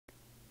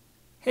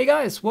Hey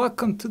guys,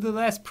 welcome to the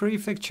last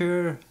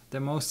prefecture, the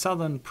most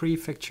southern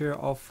prefecture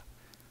of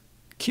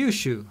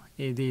Kyushu.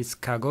 It is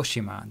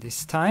Kagoshima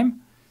this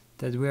time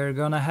that we're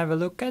gonna have a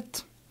look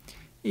at.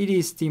 It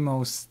is the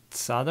most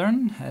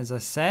southern, as I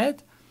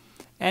said,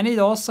 and it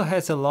also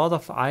has a lot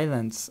of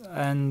islands.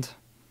 And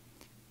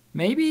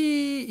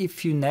maybe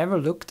if you never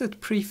looked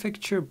at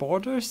prefecture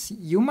borders,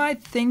 you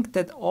might think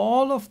that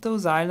all of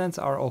those islands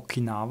are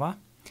Okinawa,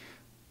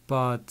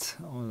 but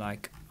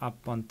like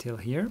up until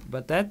here,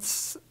 but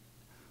that's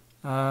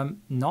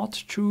not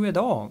true at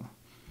all.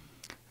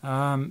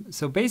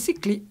 So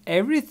basically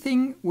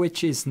everything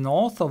which is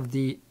north of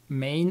the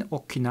main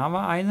Okinawa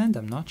island,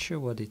 I'm not sure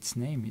what its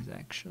name is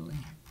actually,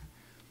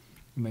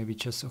 maybe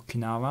just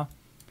Okinawa,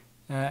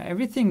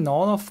 everything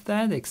north of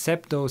that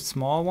except those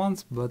small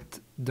ones, but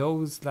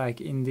those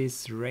like in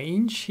this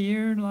range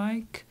here,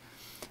 like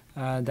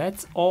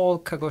that's all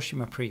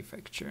Kagoshima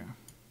prefecture.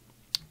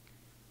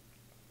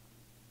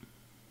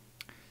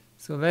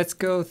 So let's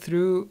go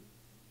through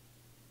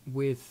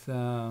with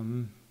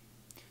the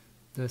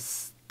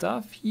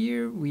stuff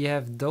here. We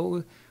have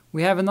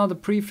another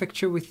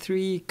prefecture with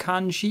 3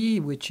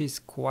 kanji, which is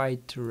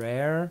quite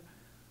rare.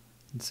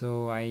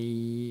 So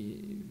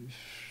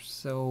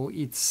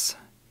it's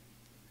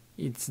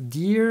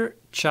Dear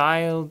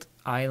Child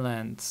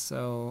Island,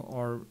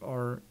 so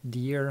or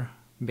Dear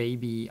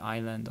Baby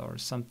Island or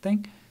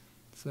something.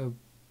 So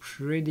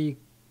pretty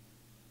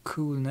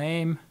cool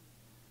name.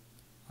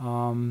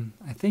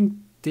 I think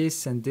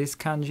this and this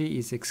kanji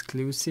is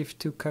exclusive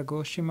to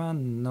Kagoshima.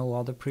 No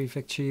other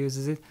prefecture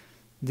uses it.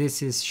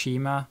 This is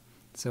Shima,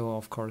 so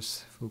of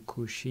course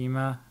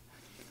Fukushima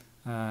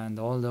and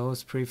all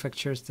those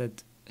prefectures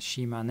that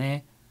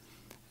Shimane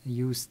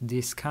use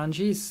this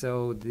kanji.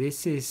 So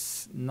this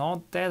is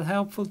not that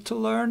helpful to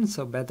learn,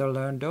 so better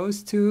learn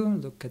those two.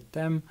 Look at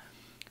them,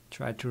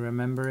 try to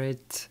remember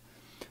it.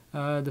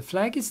 The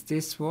flag is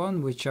this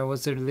one, which I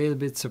was a little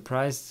bit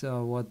surprised.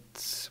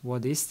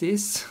 What is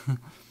this?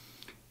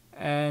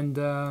 And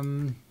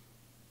the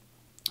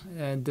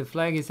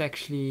flag is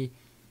actually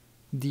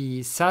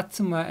the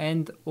Satsuma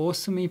and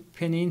Osumi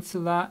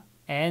Peninsula,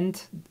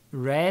 and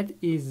red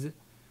is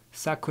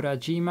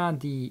Sakurajima,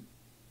 the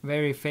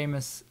very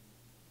famous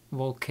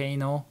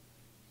volcano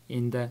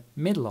in the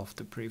middle of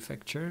the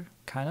prefecture,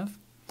 kind of.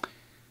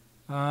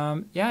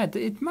 Yeah,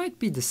 it might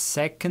be the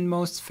second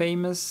most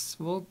famous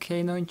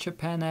volcano in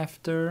Japan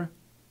after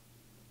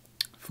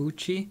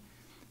Fuji,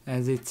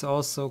 as it's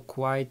also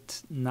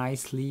quite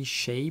nicely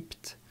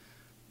shaped.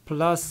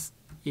 Plus,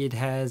 it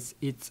has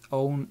its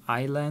own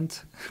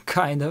island,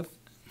 kind of.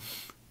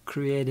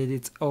 Created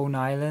its own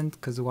island,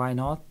 because why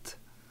not?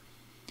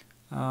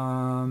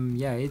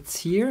 Yeah,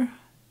 it's here.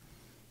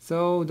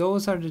 So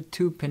those are the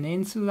 2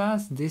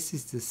 peninsulas. This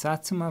is the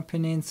Satsuma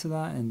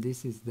Peninsula, and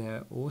this is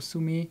the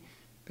Osumi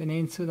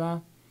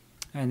Peninsula.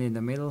 And in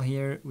the middle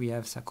here, we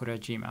have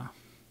Sakurajima.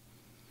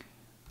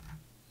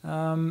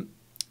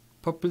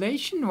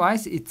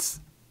 Population-wise,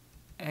 it's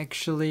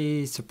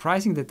actually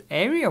surprising that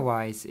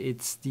area-wise,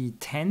 it's the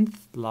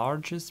 10th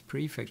largest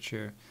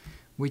prefecture,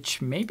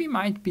 which maybe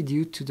might be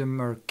due to the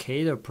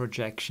Mercator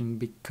projection,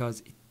 because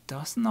it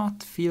does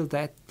not feel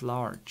that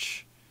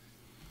large.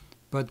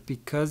 But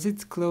because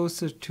it's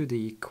closer to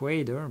the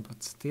equator,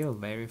 but still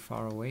very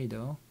far away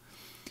though,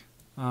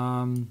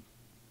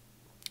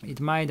 it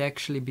might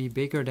actually be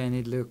bigger than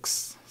it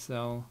looks.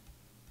 So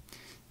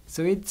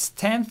it's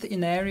 10th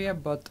in area,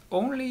 but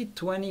only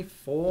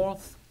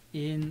 24th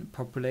in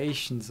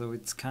population. So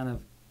it's kind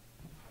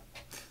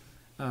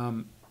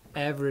of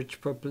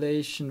average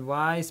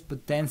population-wise,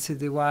 but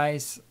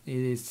density-wise, it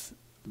is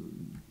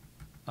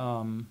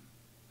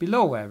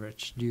below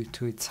average due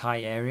to its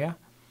high area.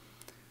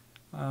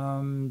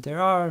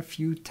 There are a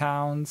few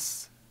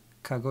towns,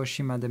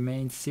 Kagoshima, the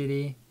main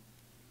city.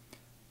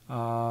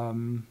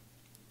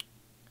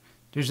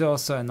 There's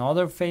also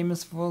another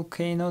famous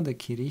volcano, the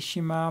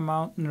Kirishima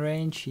mountain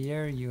range.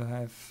 Here you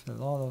have a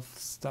lot of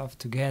stuff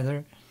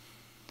together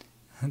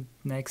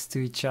next to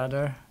each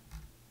other.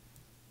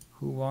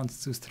 Who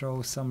wants to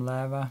throw some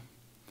lava?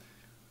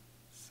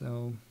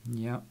 So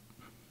yeah.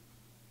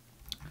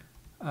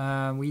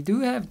 We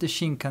do have the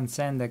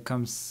Shinkansen that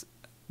comes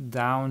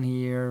down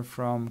here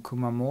from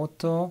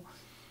Kumamoto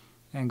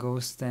and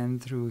goes then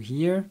through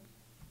here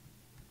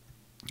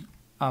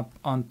up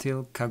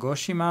until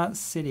Kagoshima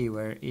city,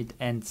 where it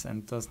ends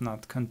and does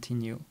not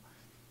continue.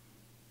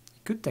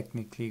 It could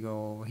technically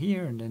go over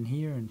here and then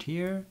here and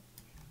here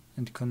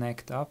and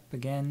connect up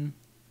again.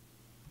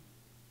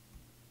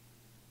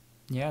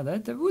 Yeah,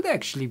 that would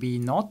actually be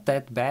not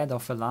that bad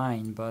of a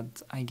line,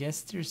 but I guess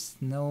there's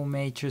no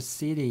major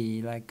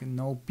city, like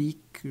no big,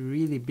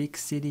 really big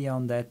city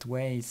on that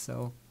way,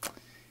 so it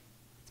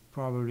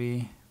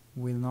probably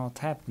will not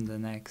happen the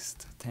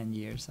next 10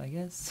 years, I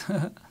guess.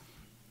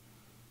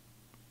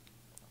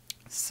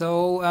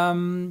 So,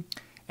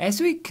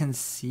 as we can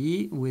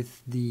see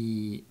with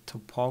the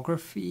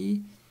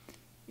topography,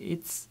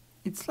 it's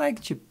like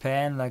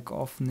Japan, like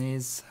often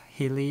is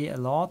hilly a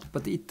lot,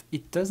 but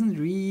it doesn't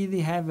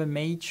really have a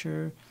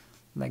major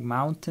like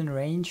mountain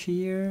range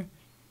here.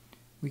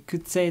 We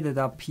could say that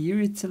up here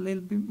it's a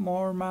little bit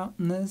more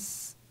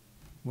mountainous,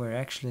 where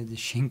actually the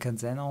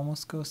Shinkansen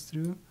almost goes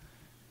through.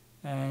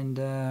 And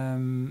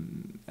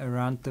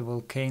around the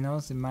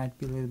volcanoes it might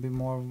be a little bit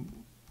more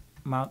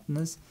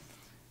mountainous.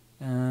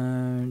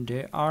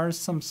 There are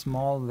some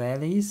small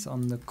valleys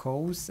on the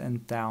coast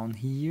and down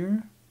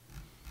here.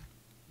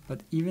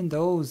 But even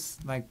those,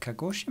 like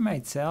Kagoshima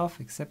itself,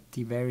 except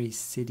the very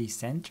city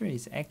center,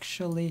 is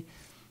actually,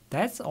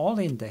 that's all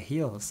in the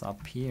hills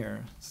up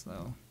here.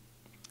 So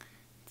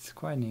it's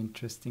quite an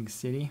interesting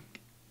city.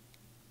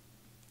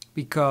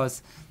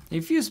 Because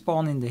if you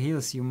spawn in the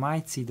hills, you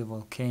might see the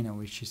volcano,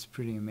 which is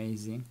pretty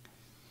amazing.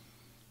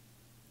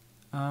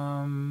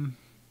 Yeah,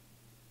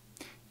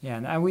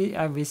 and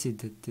I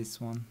visited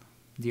this one.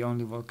 The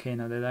only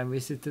volcano that I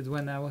visited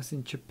when I was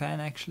in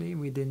Japan, actually.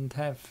 We didn't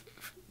have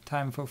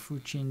time for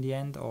Fuji in the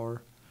end,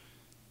 or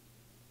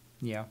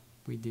yeah,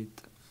 we did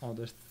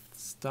other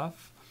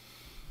stuff.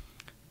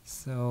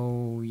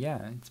 So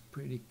yeah, it's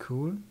pretty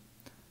cool.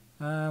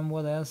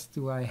 What else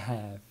do I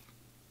have?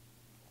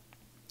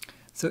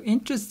 So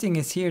interesting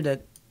is here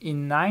that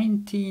in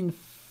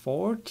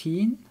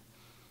 1914,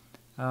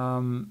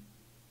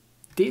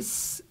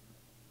 this,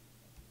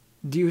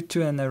 due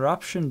to an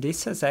eruption,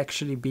 this has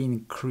actually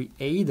been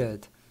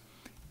created.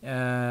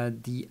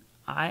 The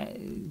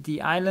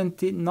island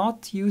did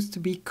not used to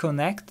be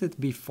connected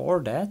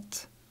before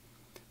that,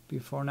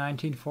 before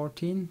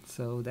 1914,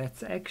 so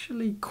that's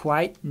actually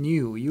quite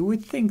new. You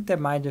would think they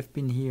might have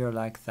been here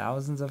like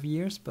thousands of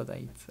years, but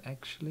it's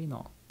actually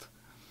not.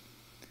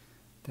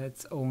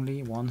 That's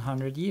only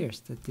 100 years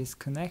that this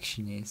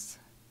connection is.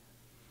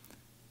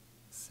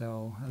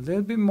 So a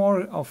little bit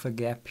more of a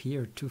gap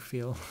here to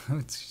fill.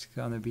 It's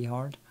gonna be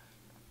hard.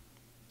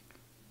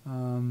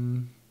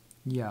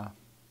 Yeah.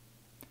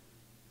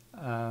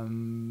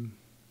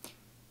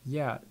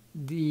 Yeah,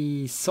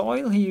 the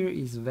soil here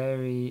is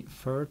very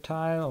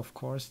fertile, of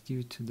course,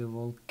 due to the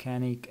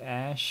volcanic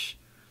ash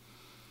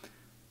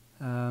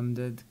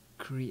that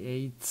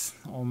creates,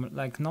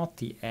 like not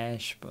the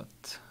ash,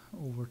 but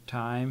over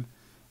time.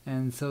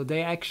 And so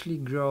they actually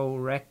grow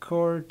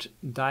record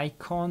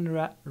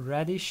daikon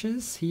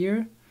radishes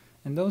here.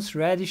 And those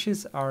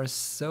radishes are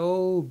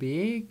so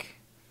big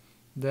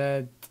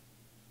that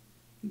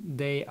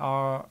they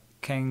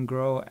can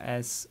grow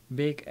as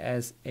big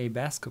as a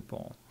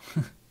basketball.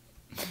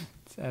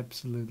 It's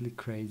absolutely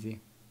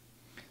crazy.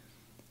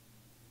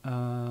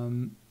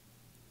 The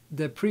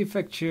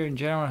prefecture in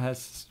general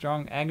has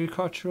strong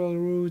agricultural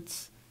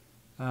roots.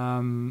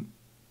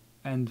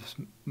 And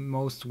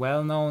most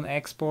well-known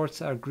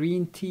exports are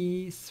green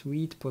tea,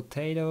 sweet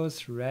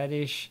potatoes,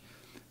 radish,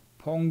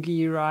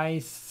 pongi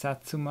rice,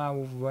 satsuma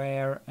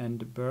ware,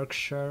 and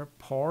Berkshire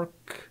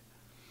pork.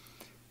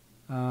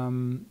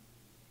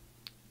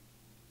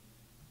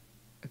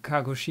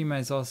 Kagoshima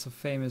is also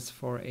famous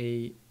for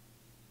an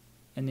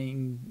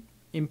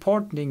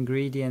important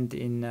ingredient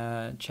in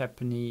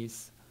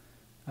Japanese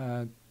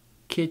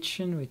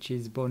kitchen, which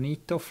is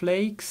bonito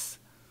flakes,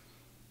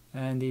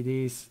 and it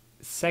is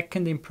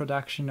second in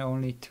production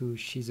only to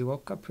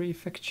Shizuoka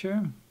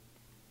Prefecture.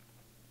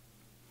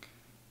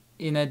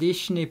 In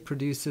addition, it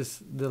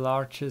produces the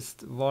largest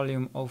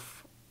volume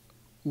of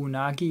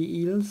unagi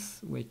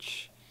eels,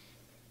 which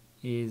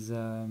is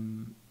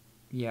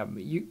yeah,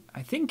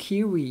 I think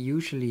here we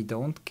usually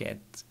don't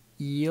get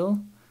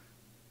eel,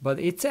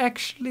 but it's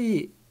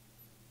actually,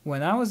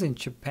 when I was in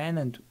Japan,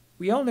 and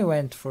we only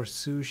went for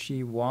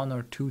sushi 1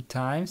 or 2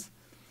 times,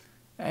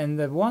 and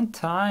at one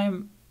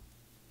time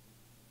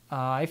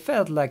I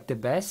felt like the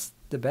best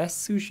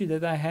sushi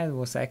that I had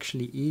was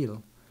actually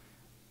eel.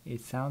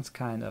 It sounds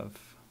kind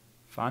of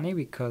funny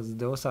because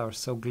those are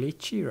so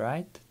glitchy,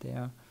 right?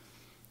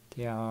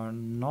 They are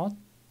not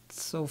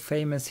so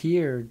famous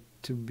here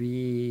to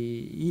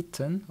be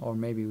eaten, or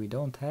maybe we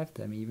don't have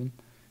them even.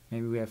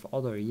 Maybe we have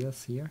other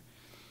eels here.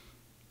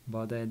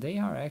 But they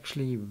are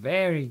actually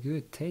very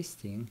good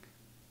tasting.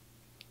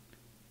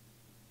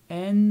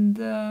 And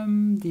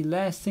the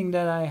last thing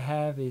that I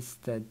have is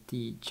that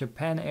the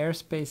Japan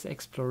Airspace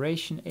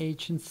Exploration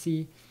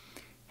Agency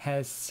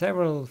has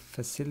several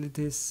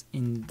facilities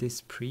in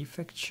this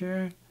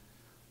prefecture.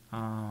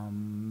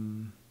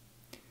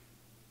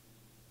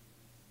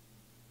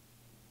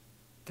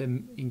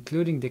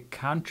 Including the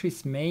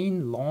country's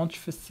main launch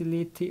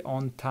facility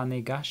on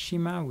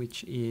Tanegashima,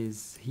 which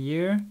is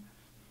here.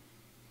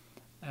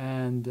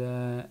 And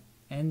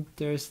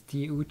there's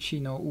the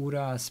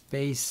Uchi-no-Ura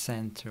Space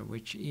Center,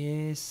 which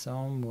is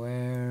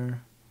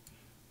somewhere...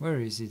 Where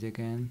is it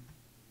again?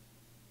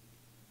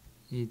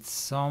 It's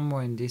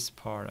somewhere in this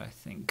part, I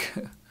think.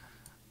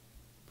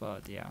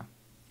 But yeah.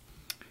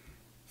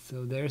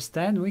 So there's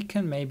that. We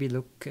can maybe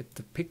look at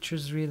the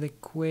pictures really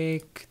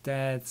quick.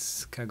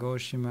 That's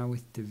Kagoshima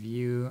with the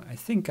view. I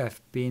think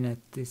I've been at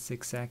this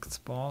exact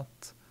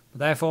spot,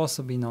 but I've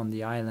also been on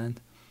the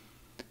island.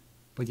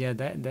 But yeah,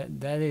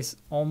 that is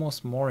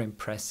almost more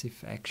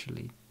impressive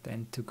actually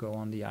than to go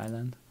on the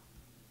island,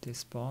 this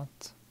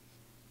spot.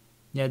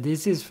 Yeah,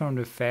 this is from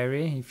the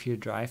ferry if you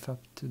drive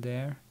up to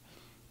there.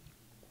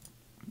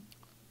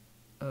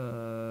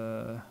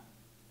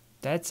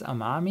 That's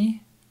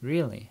Amami?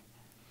 Really?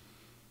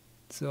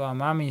 So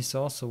Amami is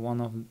also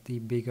one of the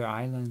bigger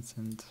islands,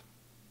 and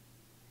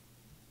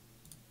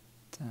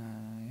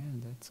yeah,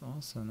 that's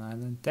also an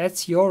island.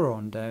 That's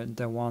Yoron,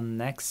 the one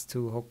next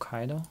to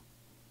Hokkaido.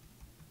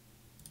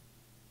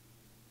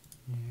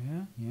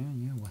 Yeah.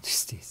 What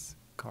is this?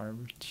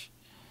 Garbage.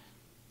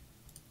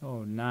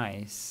 Oh,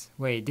 nice.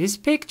 Wait, this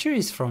picture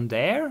is from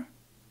there?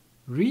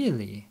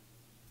 Really?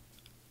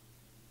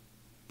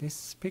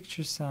 This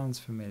picture sounds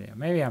familiar.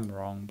 Maybe I'm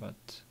wrong,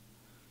 but...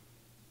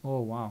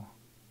 Oh, wow.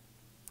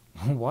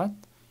 What?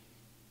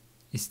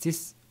 Is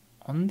this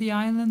on the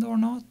island or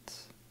not?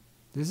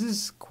 This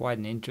is quite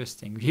an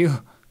interesting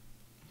view.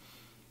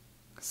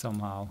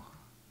 Somehow.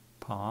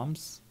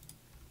 Palms.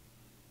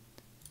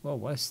 Whoa,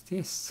 what's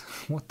this?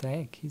 What the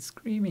heck? He's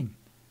screaming.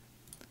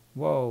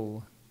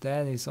 Whoa,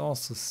 that is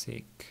also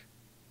sick.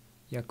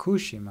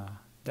 Yakushima.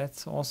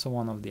 That's also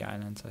one of the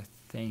islands, I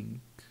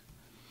think.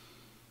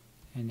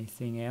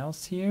 Anything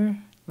else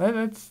here?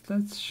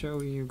 Let's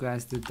show you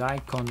guys the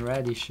daikon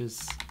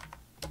radishes.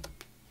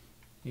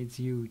 It's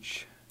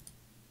huge.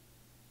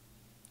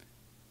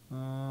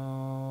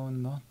 Oh,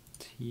 not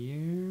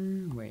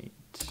here. Wait.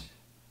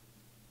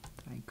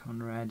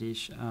 Daikon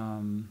radish.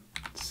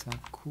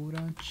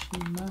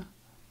 Sakurajima.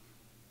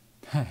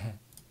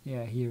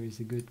 Yeah, here is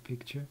a good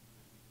picture.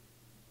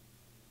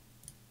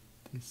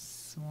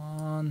 This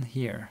one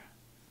here.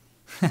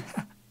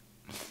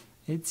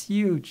 It's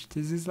huge.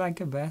 This is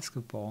like a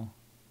basketball.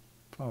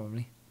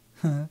 Probably.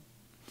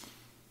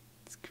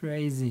 It's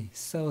crazy.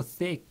 So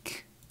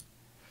thick.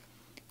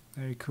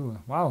 Very cool.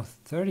 Wow,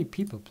 30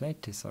 people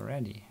played this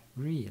already.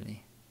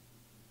 Really.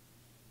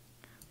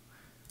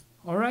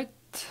 Alright.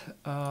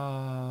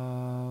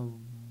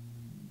 1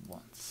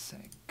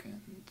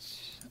 second.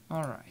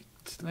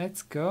 Alright,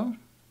 let's go.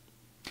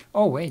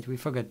 Oh wait, we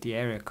forgot the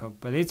area code,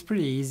 but it's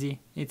pretty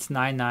easy. It's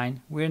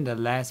 99. We're in the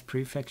last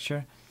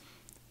prefecture.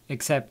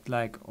 Except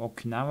like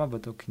Okinawa,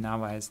 but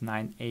Okinawa has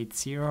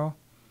 980.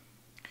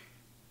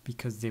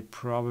 Because they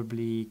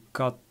probably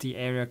got the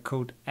area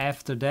code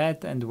after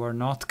that and were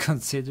not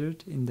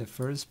considered in the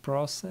first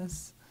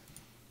process.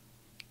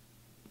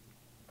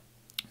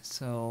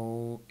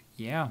 So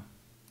yeah,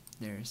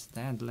 there's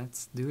that.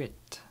 Let's do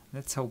it.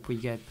 Let's hope we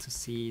get to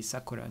see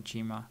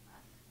Sakurajima.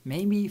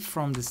 Maybe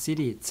from the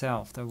city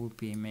itself, that would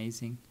be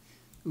amazing.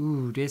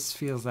 Ooh, this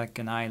feels like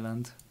an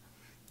island.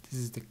 This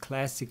is the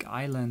classic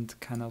island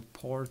kind of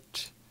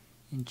port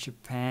in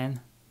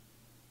Japan.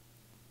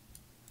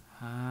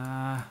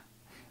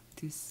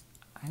 This,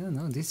 I don't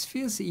know, this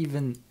feels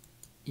even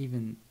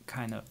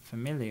kind of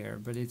familiar,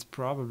 but it's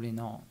probably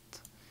not.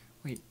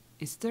 Wait,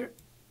 is there,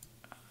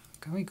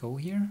 can we go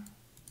here?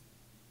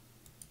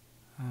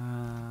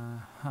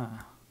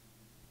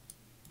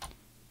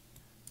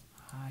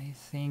 I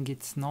think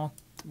it's not,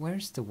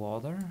 where's the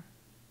water?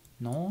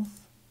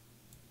 North?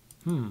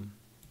 Oh,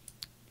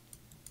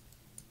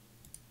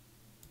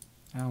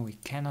 we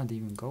cannot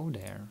even go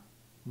there.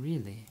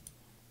 Really?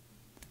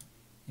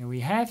 Yeah, we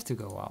have to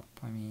go up.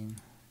 I mean,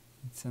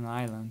 it's an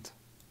island.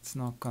 It's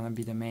not gonna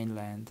be the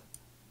mainland.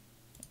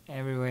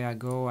 Everywhere I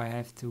go, I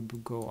have to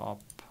go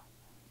up.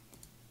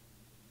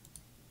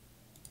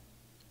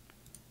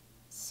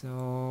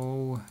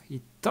 So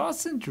it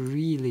doesn't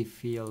really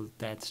feel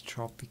that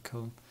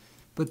tropical.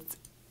 But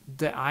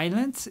the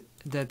islands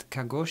that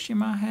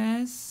Kagoshima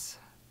has...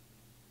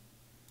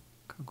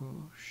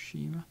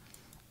 Kagoshima...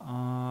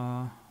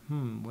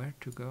 where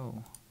to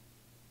go?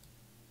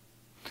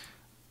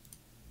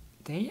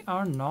 They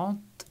are not,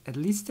 at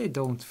least they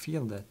don't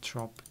feel that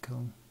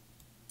tropical.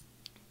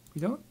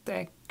 We don't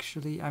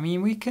actually, I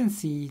mean, we can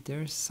see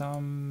there's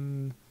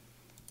some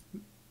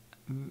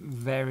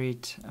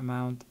varied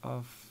amount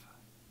of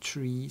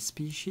tree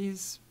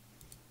species,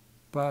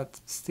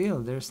 but still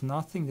there's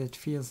nothing that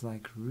feels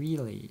like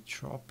really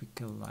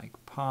tropical, like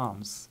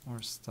palms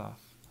or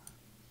stuff.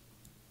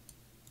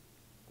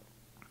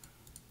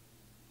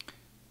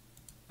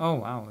 Oh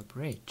wow, a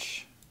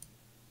bridge.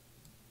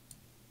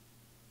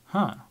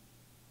 Huh.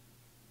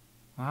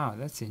 Wow,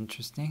 that's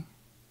interesting.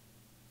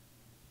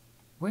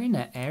 We're in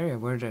an area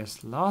where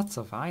there's lots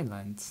of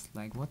islands.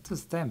 Like, what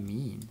does that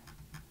mean?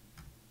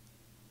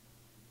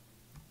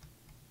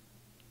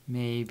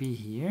 Maybe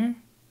here?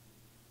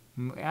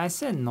 I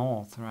said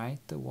north, right?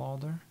 The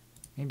water.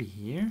 Maybe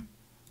here?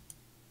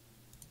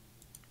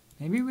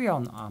 Maybe we're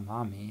on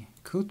Amami.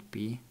 Could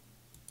be.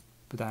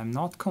 But I'm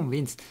not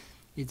convinced.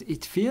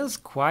 It feels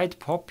quite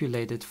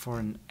populated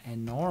for a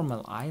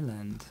normal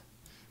island.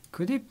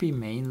 Could it be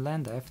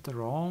mainland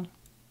after all?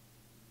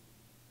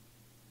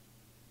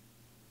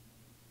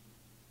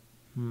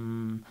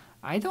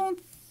 I don't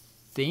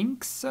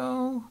think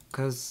so,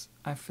 because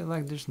I feel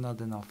like there's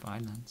not enough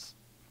islands.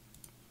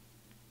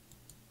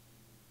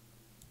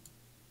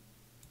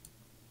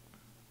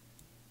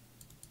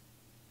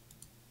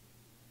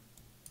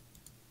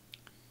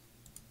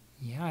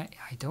 Yeah,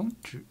 I don't...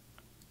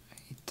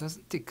 It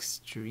doesn't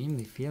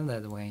extremely feel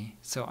that way.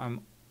 So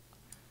I'm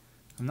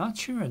not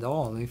sure at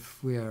all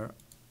if we're...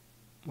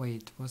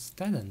 Wait, was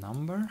that a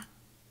number?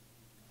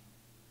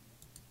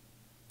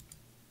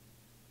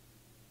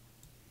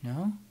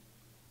 No?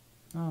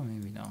 Oh,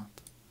 maybe not.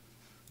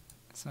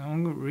 So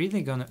I'm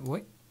really gonna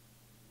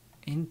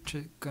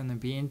gonna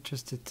be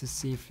interested to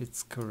see if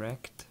it's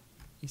correct.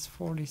 Is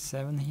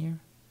 47 here?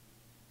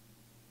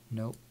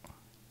 Nope,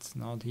 it's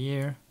not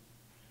here.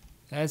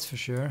 That's for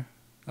sure.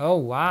 Oh,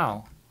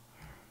 wow.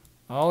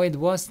 Oh, it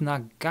was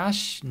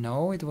Nagash.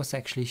 No, it was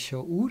actually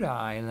Shoura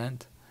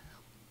Island.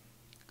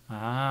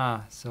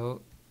 Ah,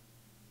 so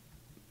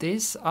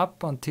this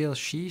up until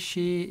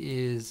Shishi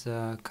is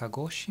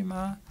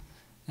Kagoshima,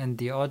 and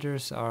the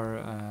others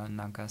are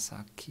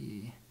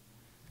Nagasaki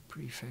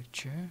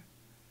Prefecture.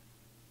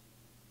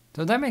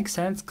 So that makes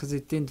sense because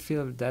it didn't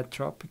feel that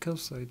tropical,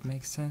 so it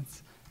makes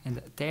sense.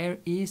 And there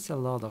is a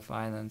lot of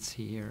islands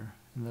here,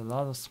 and a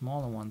lot of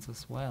smaller ones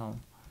as well.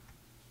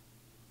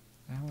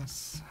 That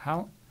was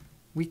how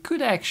we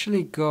could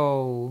actually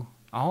go.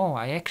 Oh,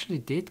 I actually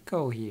did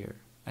go here,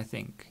 I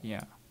think.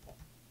 Yeah,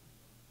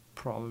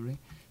 probably.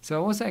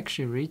 So I was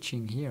actually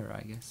reaching here,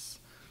 I guess.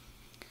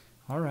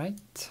 All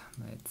right,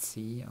 let's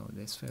see. Oh,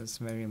 this feels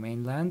very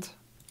mainland.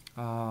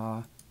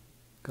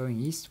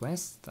 Going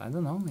east-west, I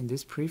don't know, in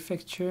this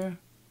prefecture.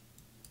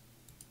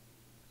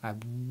 I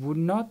would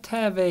not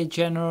have a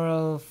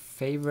general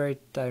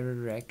favorite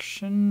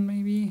direction,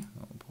 maybe?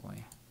 Oh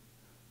boy.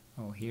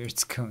 Oh, here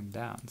it's going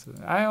down. So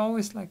I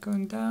always like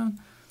going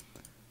down.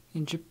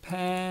 In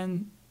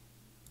Japan,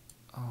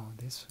 oh,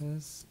 this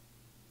was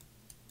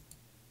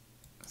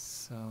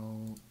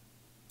so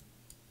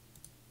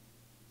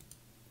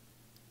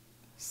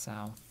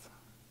south,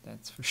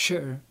 that's for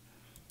sure.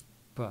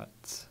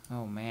 But,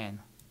 oh man.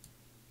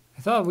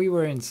 I thought we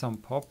were in some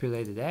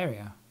populated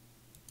area.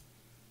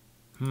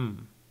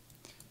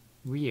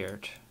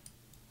 Weird.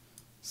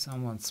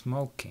 Someone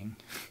smoking.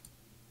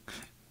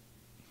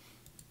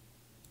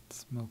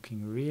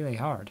 Smoking really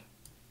hard.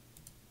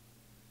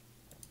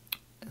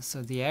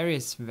 So the area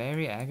is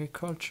very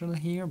agricultural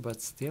here,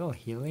 but still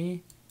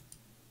hilly.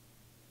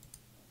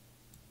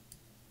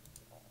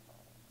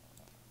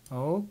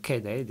 Okay,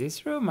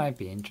 this room might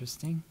be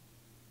interesting.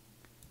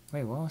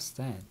 Wait, what was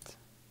that?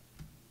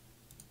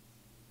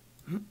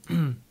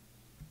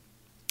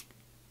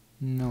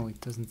 No, it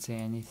doesn't say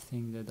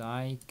anything that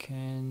I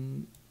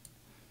can...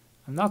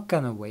 I'm not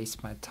gonna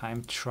waste my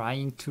time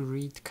trying to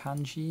read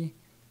kanji.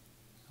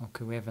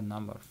 Okay, we have a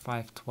number,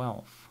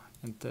 512.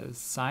 And the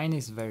sign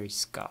is very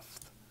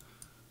scuffed.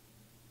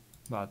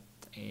 But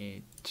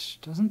it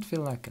doesn't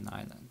feel like an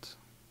island.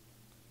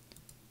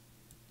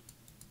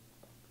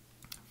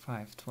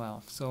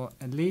 512. So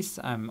at least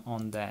I'm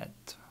on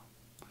that.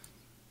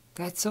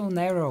 That's so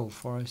narrow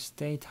for a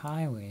state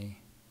highway.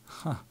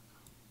 Huh.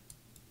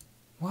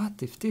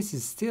 What if this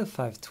is still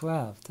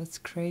 512? That's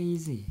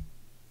crazy.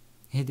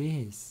 It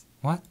is.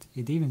 What?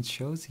 It even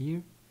shows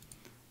here?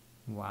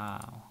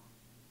 Wow.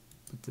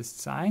 But the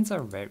signs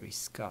are very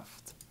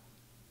scuffed.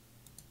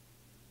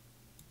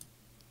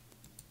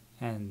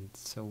 And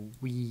so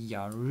we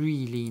are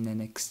really in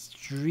an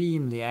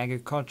extremely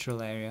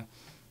agricultural area.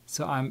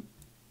 So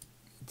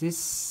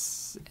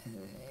this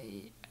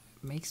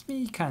makes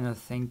me kind of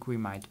think we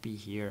might be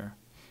here.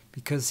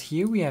 Because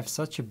here we have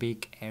such a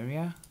big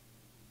area.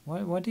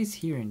 What is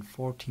here in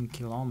 14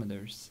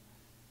 kilometers?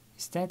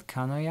 Is that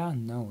Kanoya?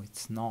 No,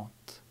 it's not.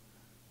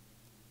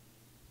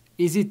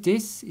 Is it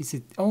this? Is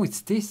it? Oh,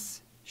 it's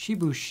this.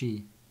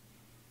 Shibushi.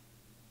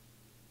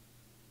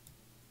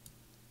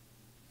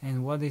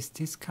 And what is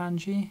this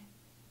kanji?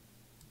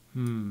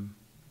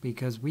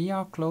 Because we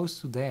are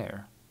close to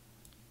there.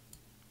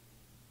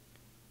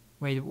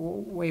 Wait,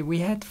 we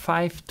had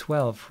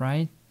 512,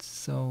 right?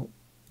 So...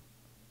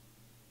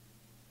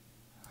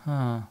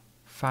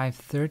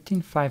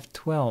 513,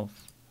 512.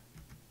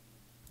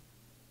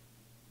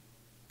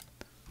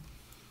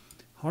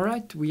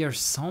 Alright, we are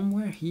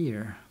somewhere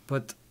here.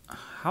 But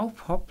how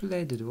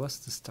populated was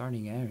the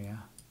starting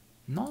area?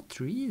 Not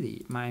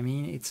really. I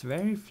mean, it's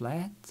very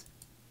flat.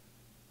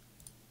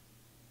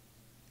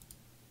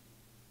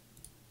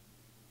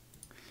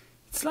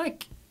 It's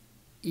like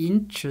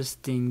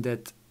interesting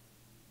that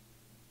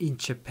in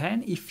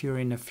Japan, if you're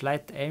in a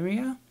flat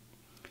area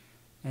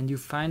and you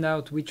find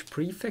out which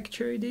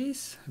prefecture it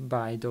is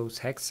by those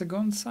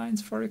hexagon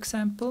signs, for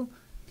example,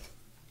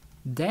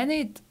 then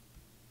it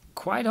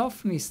quite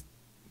often is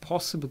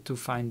possible to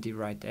find the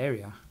right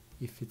area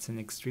if it's an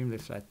extremely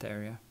flat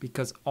area,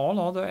 because all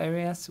other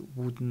areas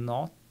would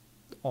not,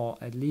 or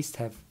at least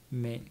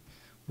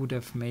would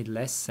have made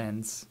less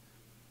sense,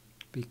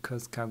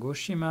 because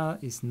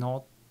Kagoshima is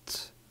not...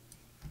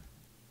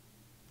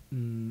 I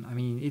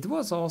mean, it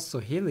was also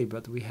hilly,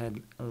 but we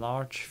had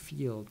large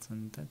fields,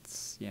 and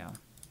that's, yeah,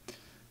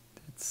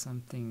 that's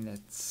something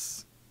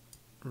that's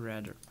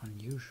rather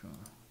unusual.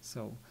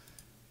 So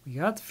we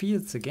got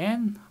fields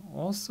again,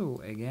 also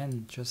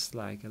again just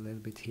like a little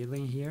bit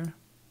hilly here.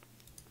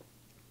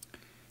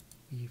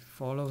 We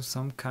follow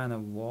some kind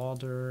of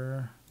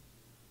water.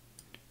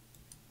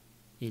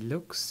 It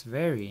looks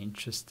very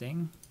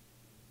interesting.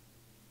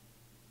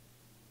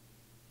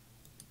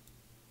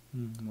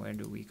 Where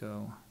do we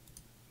go?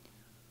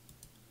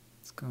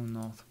 Let's go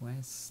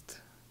northwest.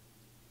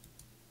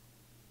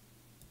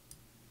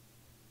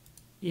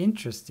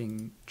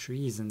 interesting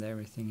trees and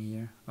everything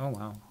here. Oh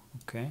wow,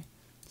 okay.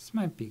 This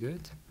might be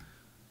good.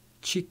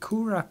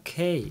 Chikura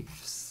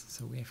Caves.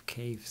 So we have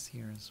caves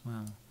here as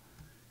well.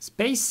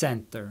 Space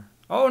Center.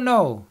 Oh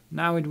no!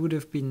 Now it would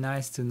have been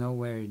nice to know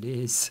where it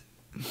is.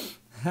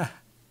 Now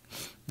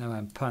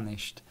I'm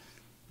punished.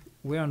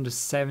 We're on the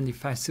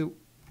 75, so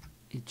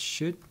it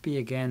should be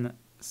again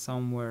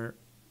somewhere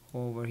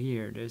over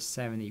here. There's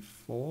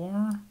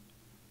 74,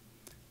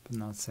 but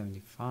not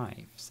 75.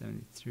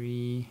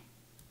 73.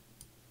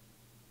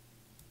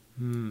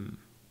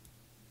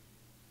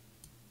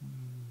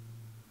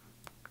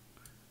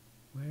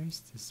 Where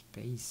is the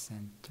Space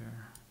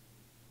Center?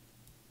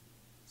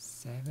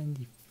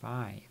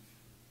 75.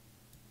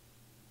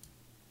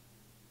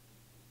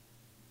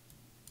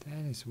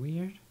 That is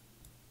weird.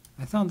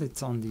 I thought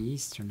it's on the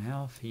eastern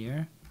half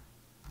here,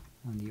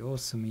 on the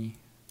Osumi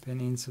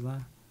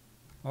Peninsula.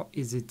 Or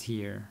is it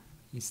here?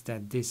 Is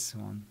that this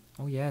one?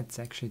 Oh yeah, it's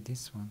actually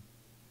this one.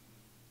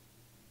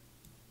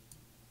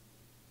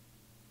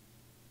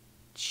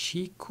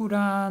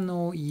 Chikura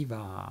no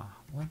Iwa.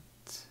 What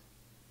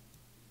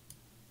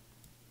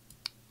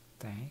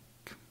the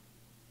heck?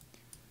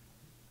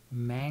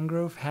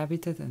 Mangrove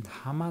habitat and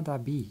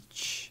Hamada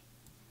Beach.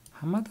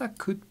 Hamada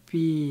could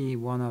be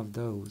one of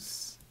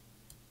those.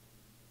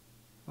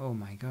 Oh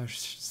my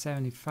gosh,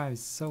 75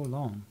 is so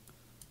long.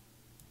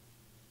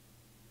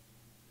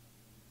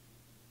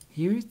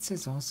 Here it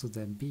says also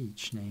the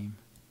beach name.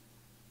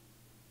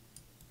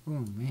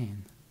 Oh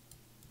man.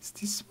 Is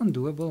this one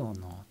doable or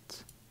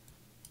not?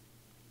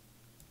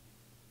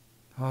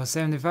 Oh,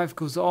 75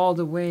 goes all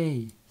the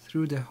way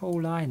through the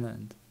whole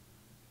island.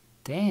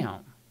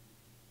 Damn.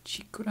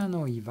 Chikura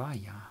no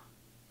Iwaya.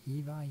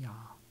 Iwaya.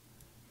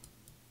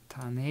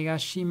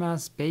 Tanegashima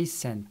Space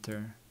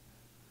Center.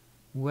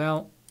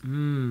 Well,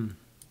 we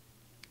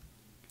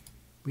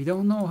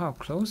don't know how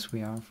close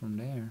we are from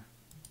there.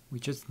 We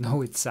just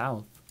know it's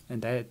south,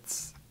 and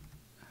that's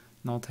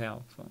not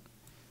helpful.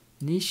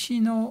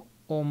 Nishino,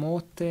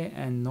 Omote,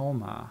 and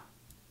Noma.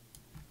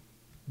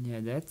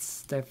 Yeah,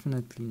 that's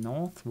definitely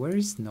north. Where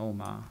is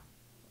Noma?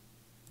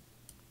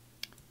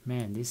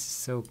 Man, this is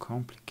so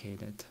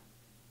complicated.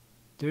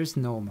 There's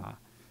Noma.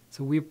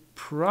 So we're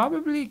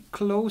probably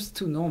close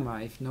to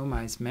Noma, if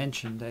Noma is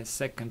mentioned as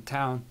second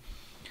town.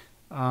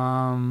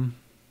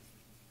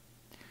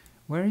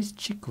 Where is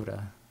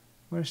Chikura?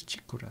 Where's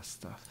Chikura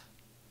stuff?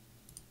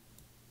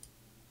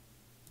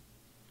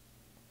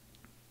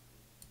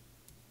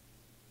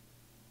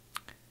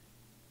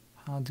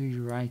 How do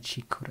you write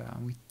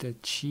Chikura? With the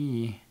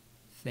chi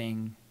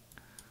thing.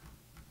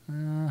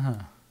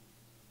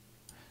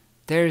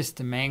 There's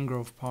the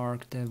mangrove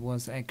park that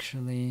was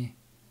actually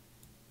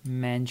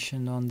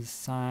mentioned on the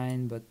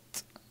sign, but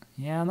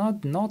yeah,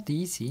 not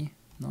easy.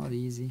 Not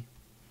easy.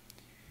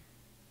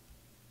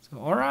 So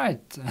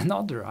alright,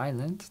 another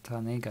island,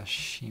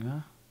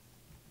 Tanegashima,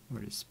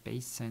 where the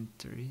space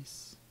center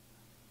is.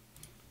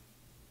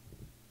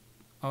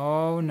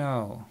 Oh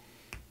no,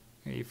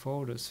 a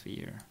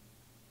photosphere.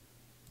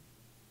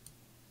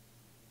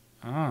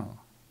 Oh,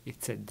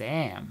 it's a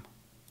dam.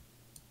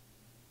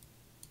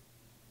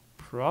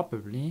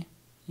 Probably.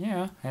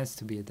 Yeah, has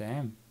to be a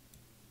dam.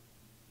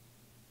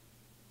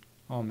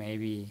 Or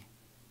maybe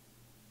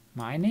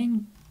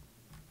mining?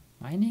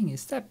 Mining,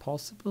 is that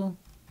possible?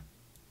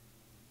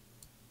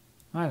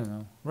 I don't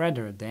know.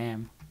 Rather a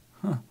dam.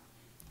 I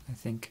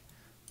think.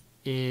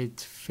 It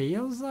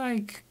feels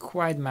like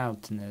quite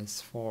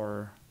mountainous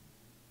for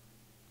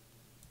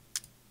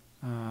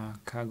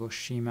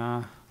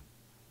Kagoshima.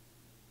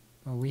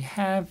 But we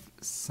have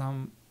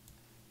some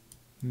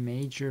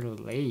major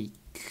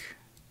lake.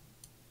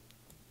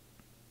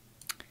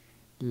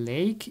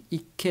 Lake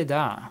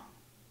Ikeda.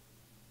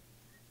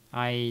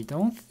 I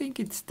don't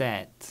think it's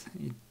that.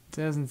 It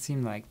doesn't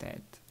seem like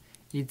that.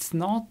 It's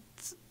not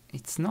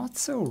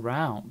so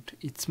round.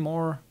 It's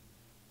more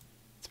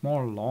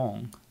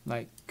long.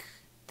 Like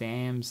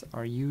dams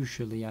are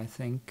usually, I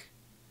think.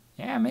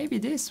 Yeah, maybe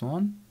this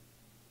one.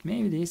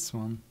 Maybe this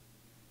one.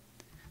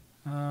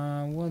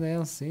 What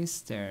else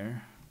is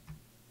there?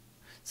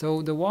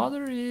 So the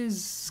water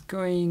is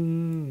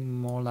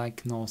going more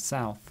like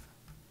north-south.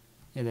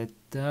 Yeah, that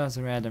does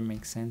rather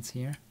make sense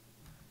here.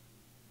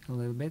 A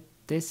little bit.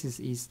 This is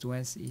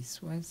east-west,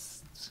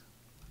 east-west.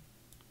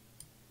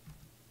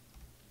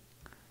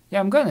 Yeah,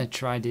 I'm gonna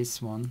try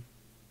this one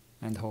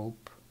and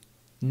hope.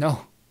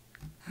 No.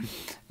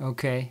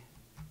 Okay.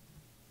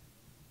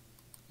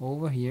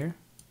 Over here.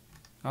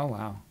 Oh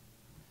wow.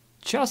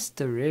 Just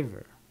the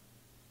river.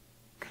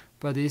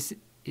 But is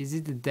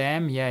it a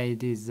dam? Yeah,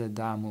 it is a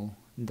damu.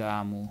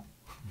 Damu.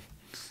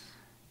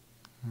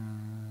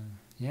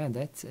 Yeah,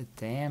 that's a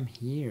dam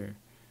here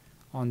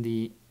on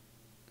the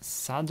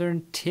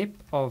southern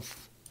tip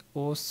of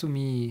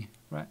Osumi.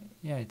 Right?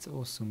 Yeah, it's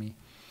Osumi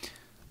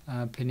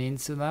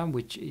Peninsula,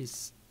 which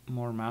is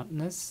more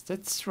mountainous.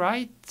 That's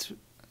right.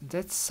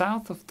 That's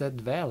south of that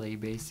valley,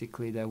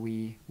 basically, that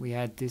we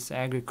had this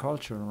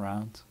agriculture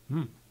around.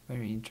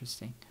 Very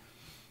interesting.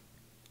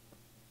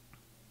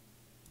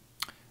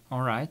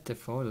 Alright, the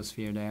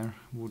photosphere there.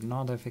 Would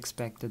not have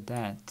expected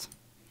that.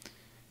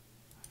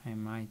 I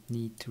might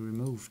need to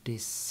remove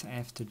this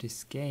after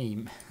this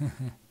game.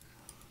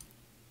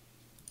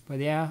 But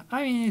yeah,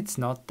 I mean, it's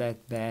not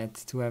that bad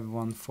to have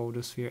one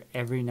photosphere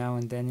every now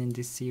and then in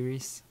this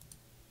series.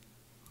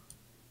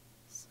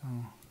 So,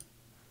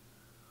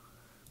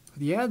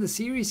 but yeah, the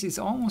series is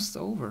almost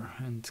over,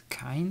 and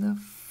kind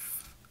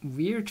of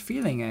weird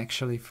feeling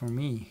actually for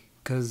me,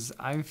 because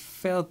I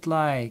felt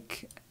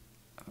like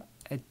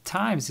at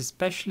times,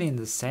 especially in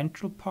the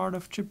central part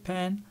of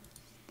Japan,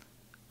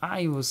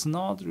 I was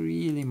not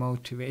really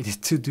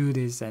motivated to do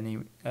this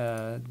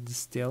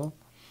still.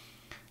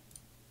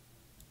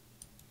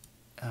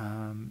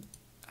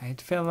 I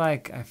felt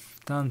like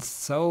I've done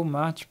so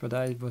much, but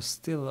I was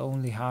still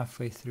only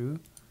halfway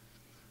through.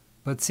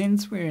 But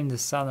since we're in the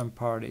southern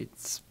part,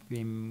 it's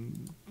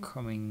been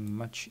becoming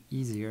much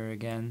easier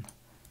again.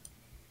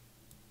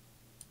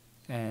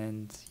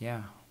 And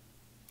yeah.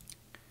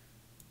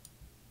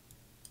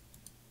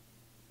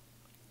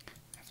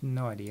 I have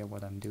no idea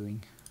what I'm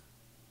doing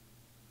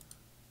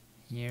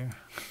here.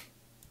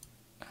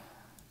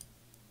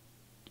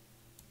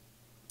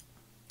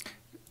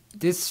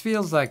 This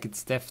feels like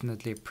it's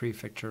definitely a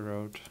prefecture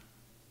road.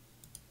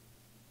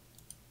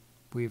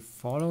 We're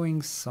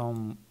following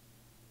some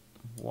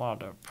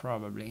water,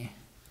 probably.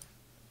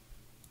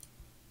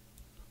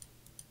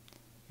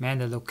 Man,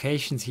 the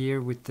locations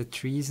here with the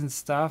trees and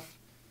stuff.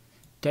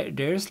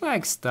 There's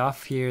like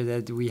stuff here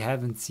that we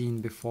haven't seen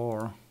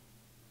before.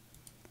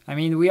 I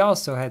mean, we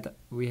also had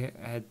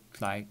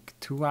like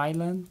 2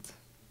 island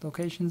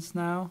locations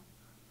now.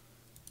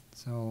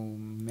 So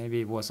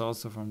maybe it was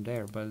also from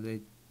there, but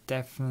it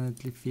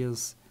definitely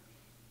feels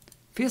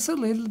a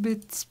little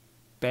bit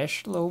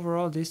special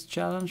overall, this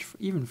challenge,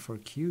 even for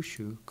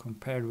Kyushu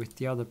compared with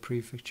the other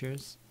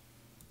prefectures.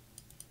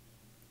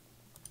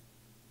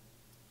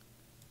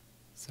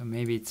 So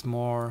maybe it's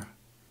more,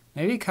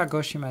 maybe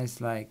Kagoshima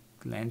is like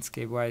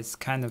landscape wise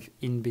kind of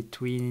in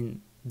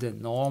between the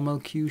normal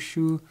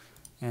Kyushu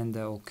and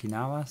the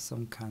Okinawa,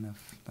 some kind of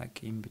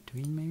like in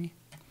between maybe.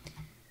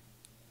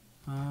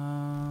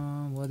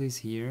 What is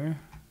here?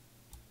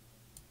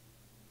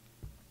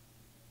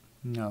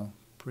 No,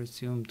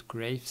 presumed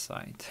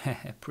gravesite.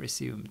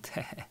 Presumed.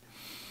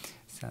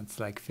 Sounds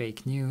like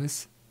fake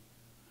news.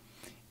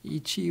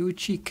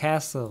 Ichiuchi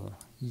Castle,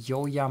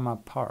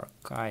 Yoyama Park.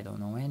 I don't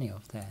know any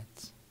of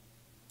that.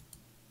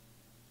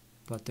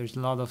 But there's a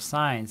lot of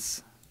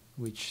signs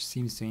which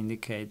seems to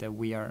indicate that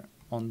we are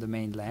on the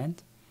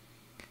mainland.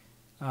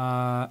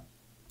 Kagoshima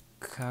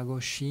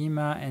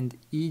and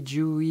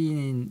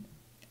Ijuin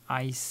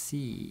I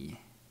see.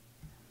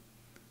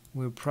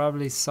 We're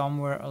probably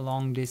somewhere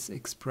along this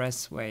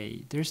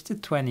expressway. There's the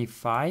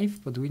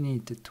 25, but we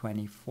need the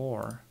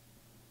 24.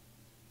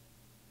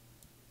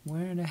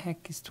 Where the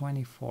heck is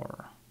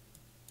 24?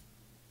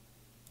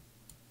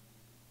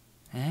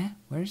 Eh?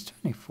 Where's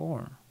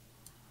 24?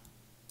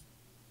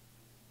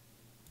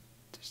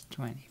 There's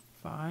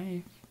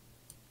 25.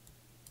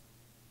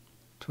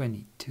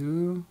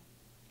 22.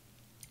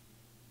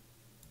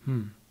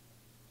 It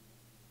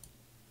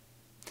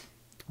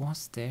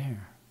was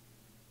there.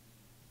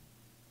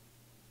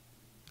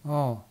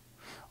 Oh,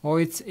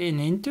 it's an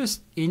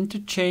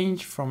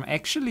interchange from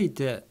actually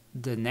the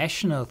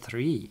National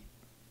 3.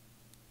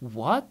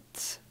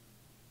 What?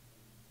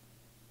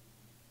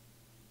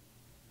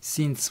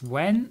 Since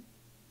when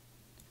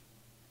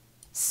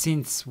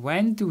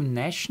do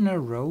national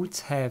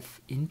roads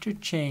have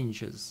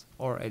interchanges?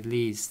 Or at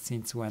least,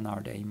 since when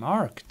are they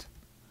marked?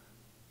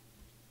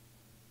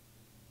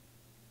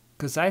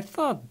 Because I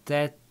thought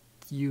that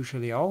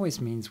usually always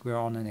means we're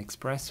on an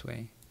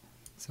expressway.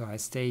 So I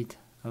stayed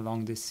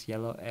along this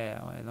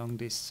along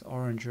this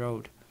orange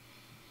road.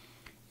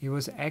 It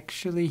was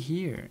actually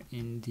here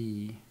in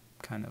the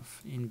kind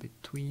of in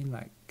between,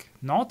 like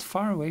not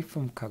far away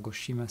from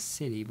Kagoshima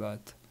city,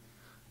 but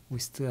we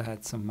still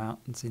had some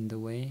mountains in the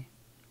way.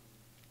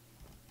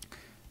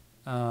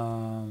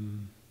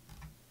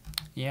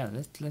 Yeah,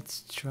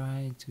 let's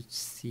try to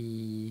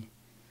see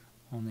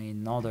on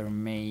another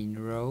main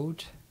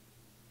road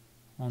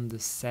on the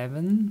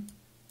 7.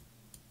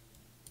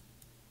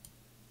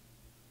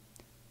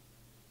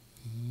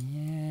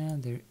 Yeah,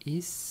 there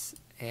is.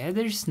 Yeah,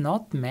 there's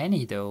not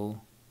many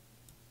though.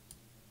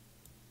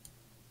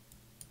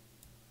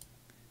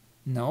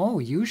 No,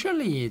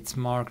 usually it's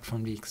marked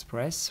from the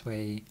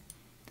expressway.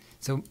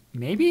 So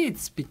maybe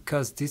it's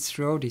because this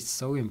road is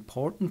so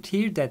important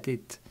here that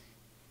it,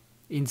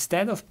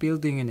 instead of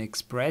building an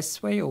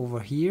expressway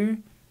over here,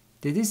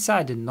 they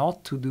decided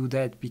not to do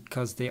that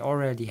because they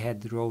already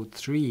had Road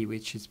 3,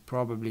 which is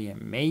probably a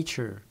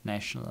major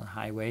national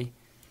highway.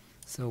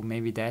 So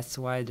maybe that's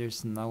why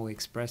there's no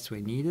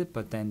expressway needed,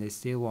 but then they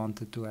still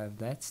wanted to have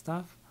that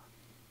stuff.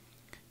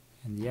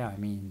 And yeah, I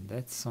mean,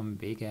 that's some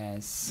big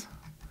ass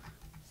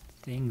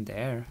thing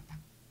there.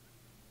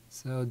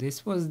 So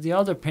this was the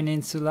other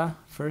peninsula,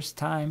 first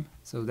time.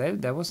 So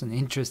that was an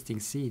interesting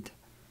seed.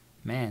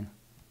 Man.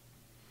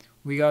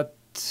 We got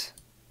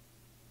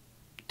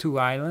 2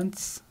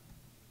 islands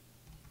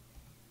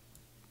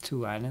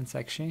 2 islands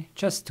actually,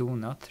 just 2,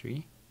 not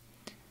 3.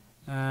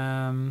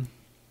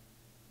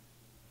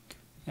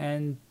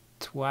 And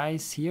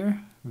twice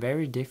here,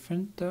 very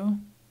different though.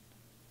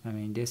 I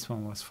mean, this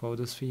one was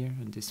photosphere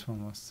and this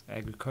one was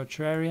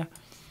agriculture area.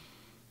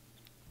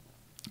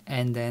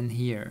 And then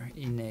here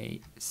in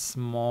a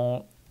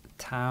small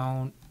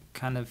town,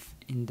 kind of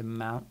in the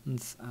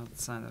mountains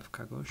outside of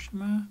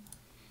Kagoshima.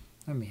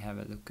 Let me have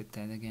a look at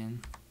that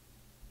again.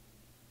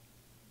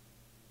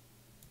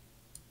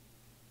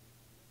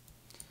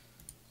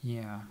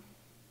 Yeah.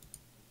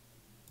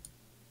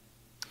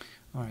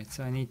 Alright,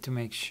 so I need to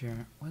make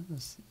sure. What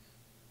was it?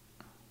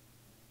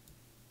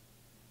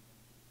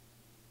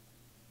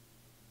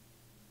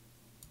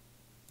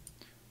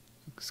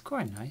 Looks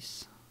quite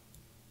nice.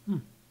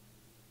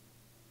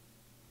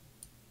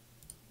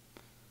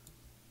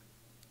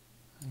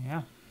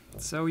 Yeah.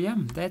 So yeah,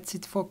 that's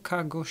it for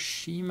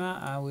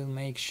Kagoshima. I will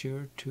make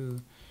sure to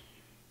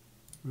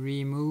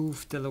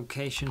remove the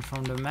location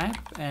from the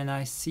map, and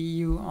I see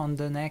you on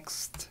the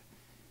next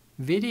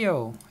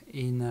video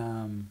in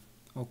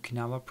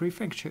Okinawa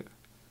Prefecture.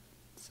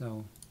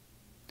 So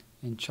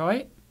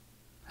enjoy,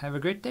 have a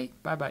great day,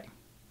 bye bye.